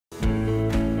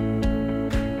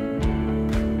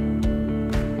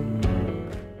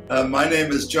My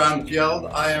name is Jon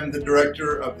Fjeld. I am the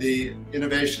director of the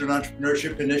Innovation and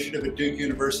Entrepreneurship Initiative at Duke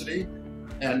University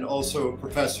and also a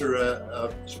professor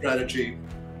of strategy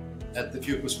at the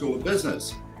Fuqua School of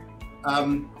Business.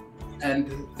 And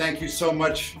thank you so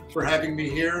much for having me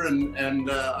here. And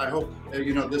I hope,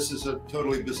 this is a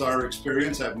totally bizarre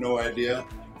experience. I have no idea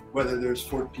whether there's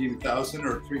 14,000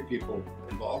 or 3 people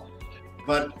involved.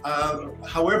 But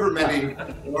however many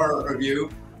there are of you,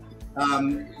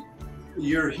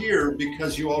 you're here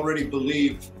because you already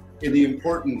believe in the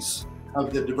importance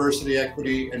of the diversity,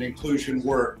 equity, and inclusion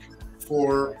work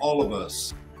for all of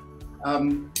us.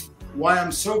 Why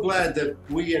I'm so glad that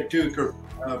we at Duke are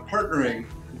partnering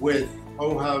with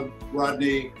OHUB,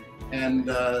 Rodney, and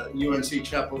UNC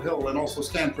Chapel Hill, and also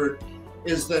Stanford,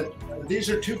 is that these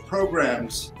are 2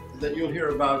 programs that you'll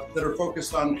hear about that are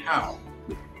focused on how.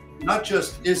 Not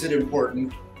just is it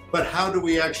important, but how do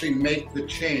we actually make the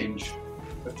change,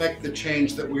 affect the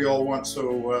change that we all want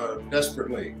so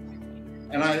desperately.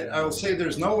 And I will say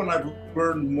there's no one I've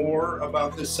learned more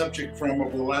about this subject from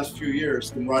over the last few years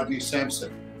than Rodney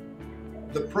Sampson.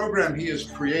 The program he has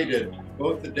created,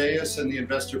 both the DEIS and the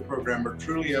Investor Program, are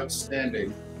truly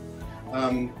outstanding.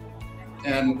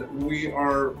 And we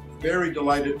are very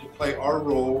delighted to play our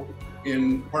role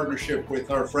in partnership with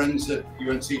our friends at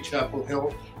UNC Chapel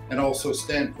Hill and also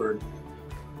Stanford.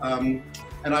 And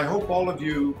I hope all of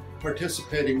you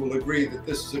participating will agree that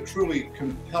this is a truly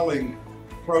compelling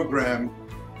program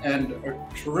and a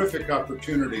terrific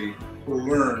opportunity to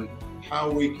learn how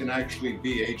we can actually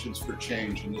be agents for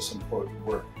change in this important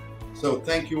work. So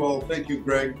thank you all. Thank you,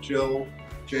 Greg, Jill,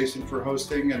 Jason, for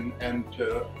hosting, and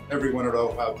to everyone at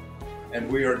OHUB.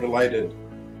 And we are delighted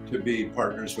to be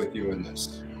partners with you in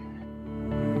this.